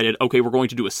decided, okay, we're going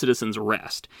to do a citizen's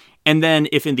arrest. And then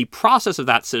if in the process of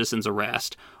that citizen's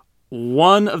arrest,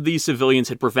 one of these civilians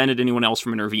had prevented anyone else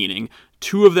from intervening,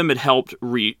 two of them had helped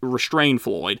restrain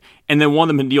Floyd, and then one of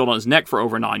them had kneeled on his neck for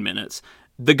over 9 minutes,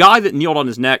 the guy that kneeled on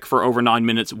his neck for over 9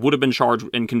 minutes would have been charged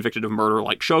and convicted of murder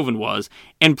like Chauvin was,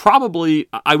 and probably,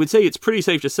 I would say it's pretty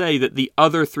safe to say that the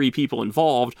other three people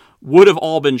involved would have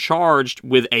all been charged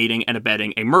with aiding and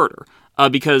abetting a murder,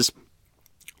 because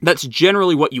that's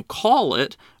generally what you call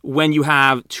it when you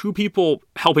have two people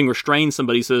helping restrain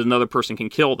somebody so that another person can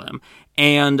kill them,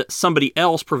 and somebody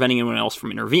else preventing anyone else from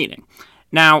intervening.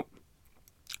 Now,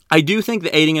 I do think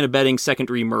that aiding and abetting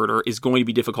second-degree murder is going to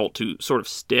be difficult to sort of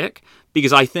stick,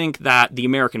 because I think that the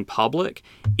American public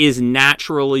is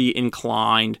naturally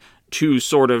inclined to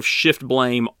sort of shift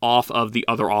blame off of the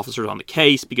other officers on the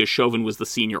case because Chauvin was the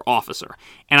senior officer.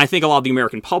 And I think a lot of the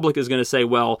American public is going to say,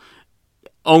 well,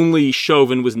 only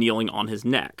Chauvin was kneeling on his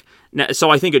neck. Now, so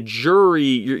I think a jury,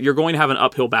 you're going to have an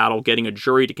uphill battle getting a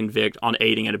jury to convict on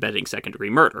aiding and abetting second-degree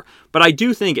murder. But I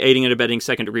do think aiding and abetting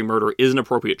second-degree murder is an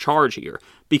appropriate charge here,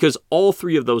 because all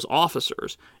three of those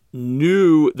officers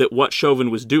knew that what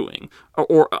Chauvin was doing,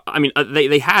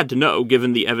 they had to know,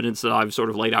 given the evidence that I've sort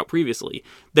of laid out previously.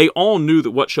 They all knew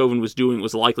that what Chauvin was doing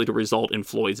was likely to result in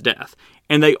Floyd's death,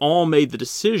 and they all made the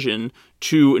decision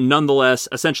to nonetheless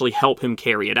essentially help him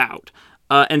carry it out.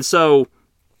 And so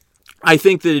I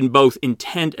think that in both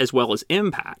intent as well as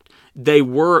impact, they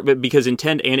were, because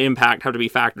intent and impact have to be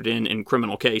factored in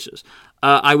criminal cases.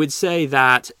 I would say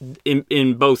that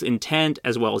in both intent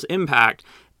as well as impact,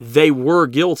 they were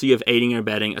guilty of aiding and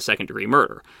abetting a second-degree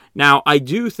murder. Now, I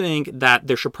do think that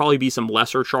there should probably be some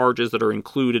lesser charges that are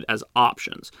included as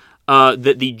options,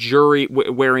 that the jury,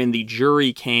 wherein the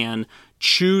jury can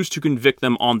choose to convict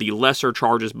them on the lesser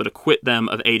charges but acquit them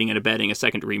of aiding and abetting a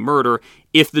second-degree murder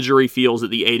if the jury feels that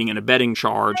the aiding and abetting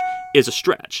charge is a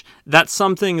stretch. That's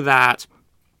something that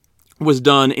was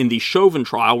done in the Chauvin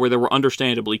trial, where there were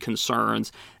understandably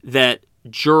concerns that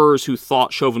jurors who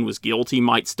thought Chauvin was guilty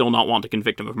might still not want to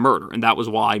convict him of murder, and that was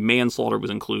why manslaughter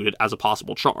was included as a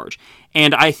possible charge.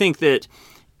 And I think that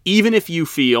even if you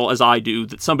feel, as I do,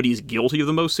 that somebody is guilty of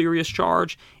the most serious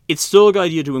charge, it's still a good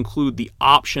idea to include the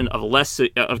option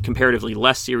of comparatively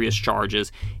less serious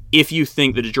charges if you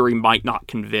think that a jury might not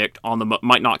convict on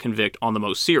the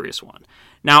most serious one.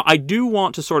 Now, I do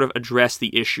want to sort of address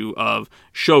the issue of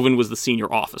Chauvin was the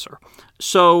senior officer.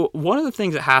 So one of the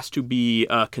things that has to be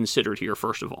considered here,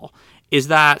 first of all, is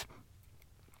that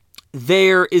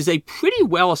there is a pretty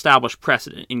well-established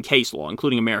precedent in case law,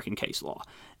 including American case law,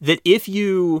 that if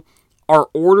you are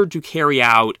ordered to carry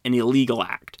out an illegal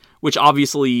act, which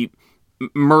obviously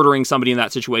murdering somebody in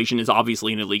that situation is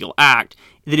obviously an illegal act,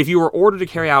 that if you are ordered to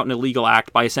carry out an illegal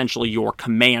act by essentially your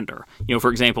commander,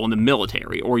 for example, in the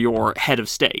military, or your head of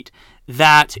state,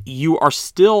 that you are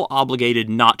still obligated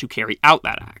not to carry out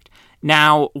that act.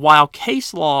 Now, while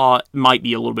case law might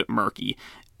be a little bit murky,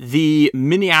 the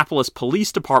Minneapolis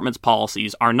Police Department's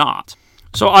policies are not.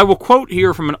 So I will quote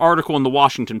here from an article in the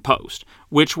Washington Post,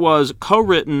 which was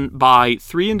co-written by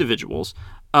three individuals.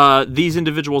 These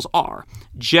individuals are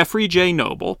Jeffrey J.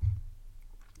 Noble,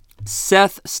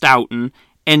 Seth Stoughton,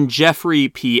 and Jeffrey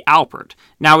P. Alpert.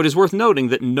 Now, it is worth noting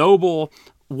that Noble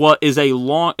was a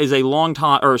longtime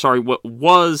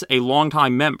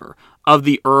member of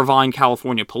the Irvine,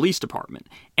 California Police Department,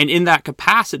 and in that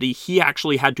capacity, he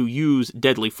actually had to use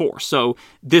deadly force. So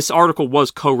this article was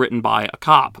co-written by a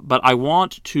cop, but I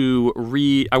want to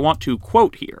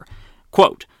quote here.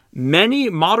 Quote, "Many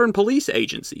modern police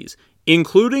agencies,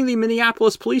 including the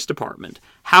Minneapolis Police Department,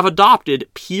 have adopted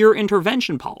peer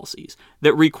intervention policies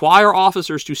that require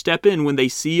officers to step in when they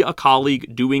see a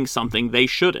colleague doing something they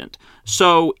shouldn't."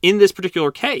 So, in this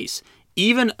particular case,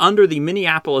 even under the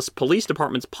Minneapolis Police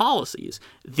Department's policies,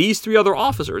 these three other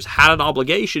officers had an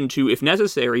obligation to, if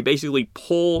necessary, basically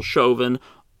pull Chauvin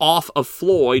off of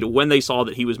Floyd when they saw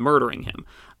that he was murdering him.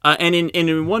 And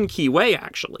in one key way,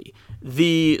 actually,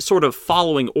 the sort of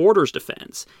following orders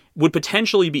defense would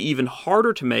potentially be even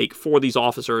harder to make for these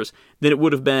officers than it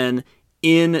would have been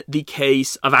in the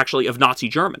case of Nazi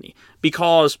Germany.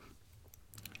 Because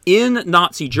in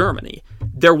Nazi Germany,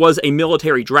 there was a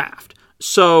military draft.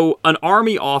 So an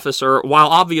army officer, while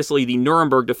obviously the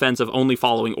Nuremberg defense of only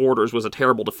following orders was a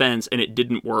terrible defense and it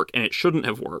didn't work and it shouldn't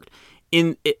have worked,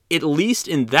 at least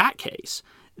in that case,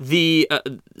 the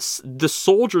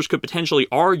soldiers could potentially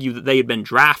argue that they had been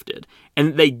drafted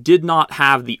and they did not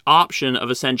have the option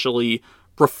of essentially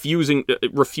refusing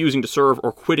to serve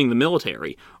or quitting the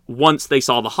military once they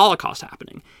saw the Holocaust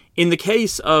happening. In the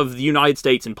case of the United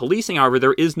States and policing, however,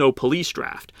 there is no police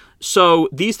draft. So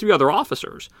these three other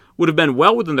officers would have been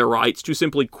well within their rights to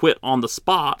simply quit on the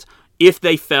spot if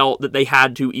they felt that they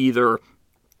had to either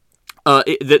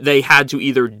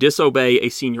disobey a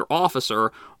senior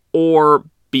officer or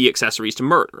be accessories to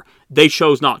murder. They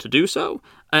chose not to do so,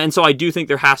 and so I do think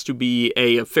there has to be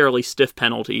a fairly stiff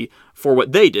penalty for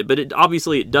what they did, but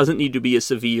it doesn't need to be as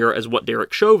severe as what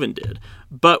Derek Chauvin did.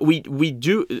 But we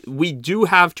do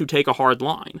have to take a hard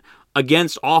line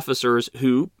against officers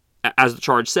who, as the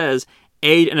charge says,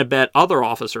 aid and abet other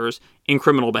officers in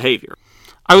criminal behavior.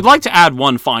 I would like to add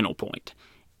one final point.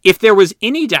 If there was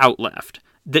any doubt left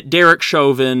that Derek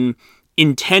Chauvin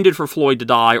intended for Floyd to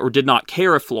die or did not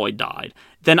care if Floyd died,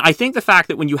 then I think the fact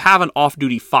that when you have an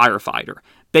off-duty firefighter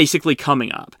basically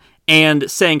coming up and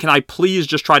saying, "Can I please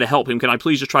just try to help him? Can I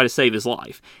please just try to save his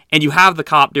life?" And you have the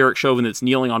cop, Derek Chauvin, that's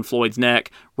kneeling on Floyd's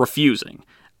neck, refusing.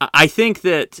 I think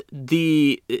that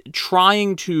the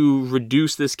trying to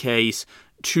reduce this case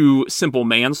to simple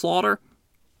manslaughter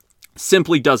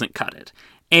simply doesn't cut it.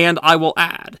 And I will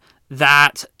add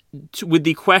that with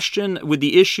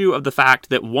the issue of the fact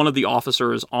that one of the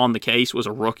officers on the case was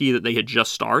a rookie that they had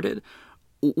just started,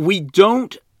 we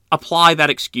don't apply that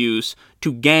excuse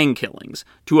to gang killings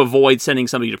to avoid sending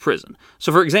somebody to prison.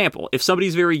 So, for example, if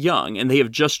somebody's very young and they have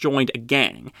just joined a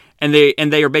gang and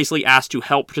they are basically asked to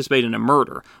help participate in a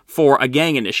murder for a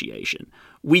gang initiation,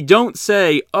 we don't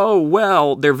say, oh,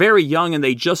 well, they're very young and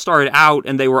they just started out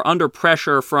and they were under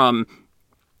pressure from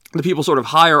the people sort of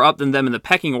higher up than them in the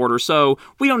pecking order, so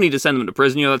we don't need to send them to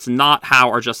prison. That's not how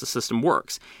our justice system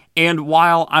works. And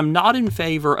while I'm not in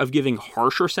favor of giving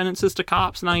harsher sentences to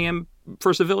cops than I am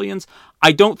for civilians,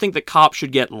 I don't think that cops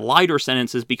should get lighter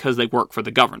sentences because they work for the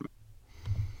government.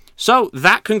 So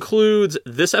that concludes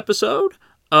this episode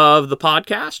of the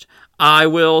podcast. I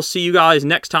will see you guys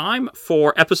next time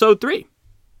for episode 3.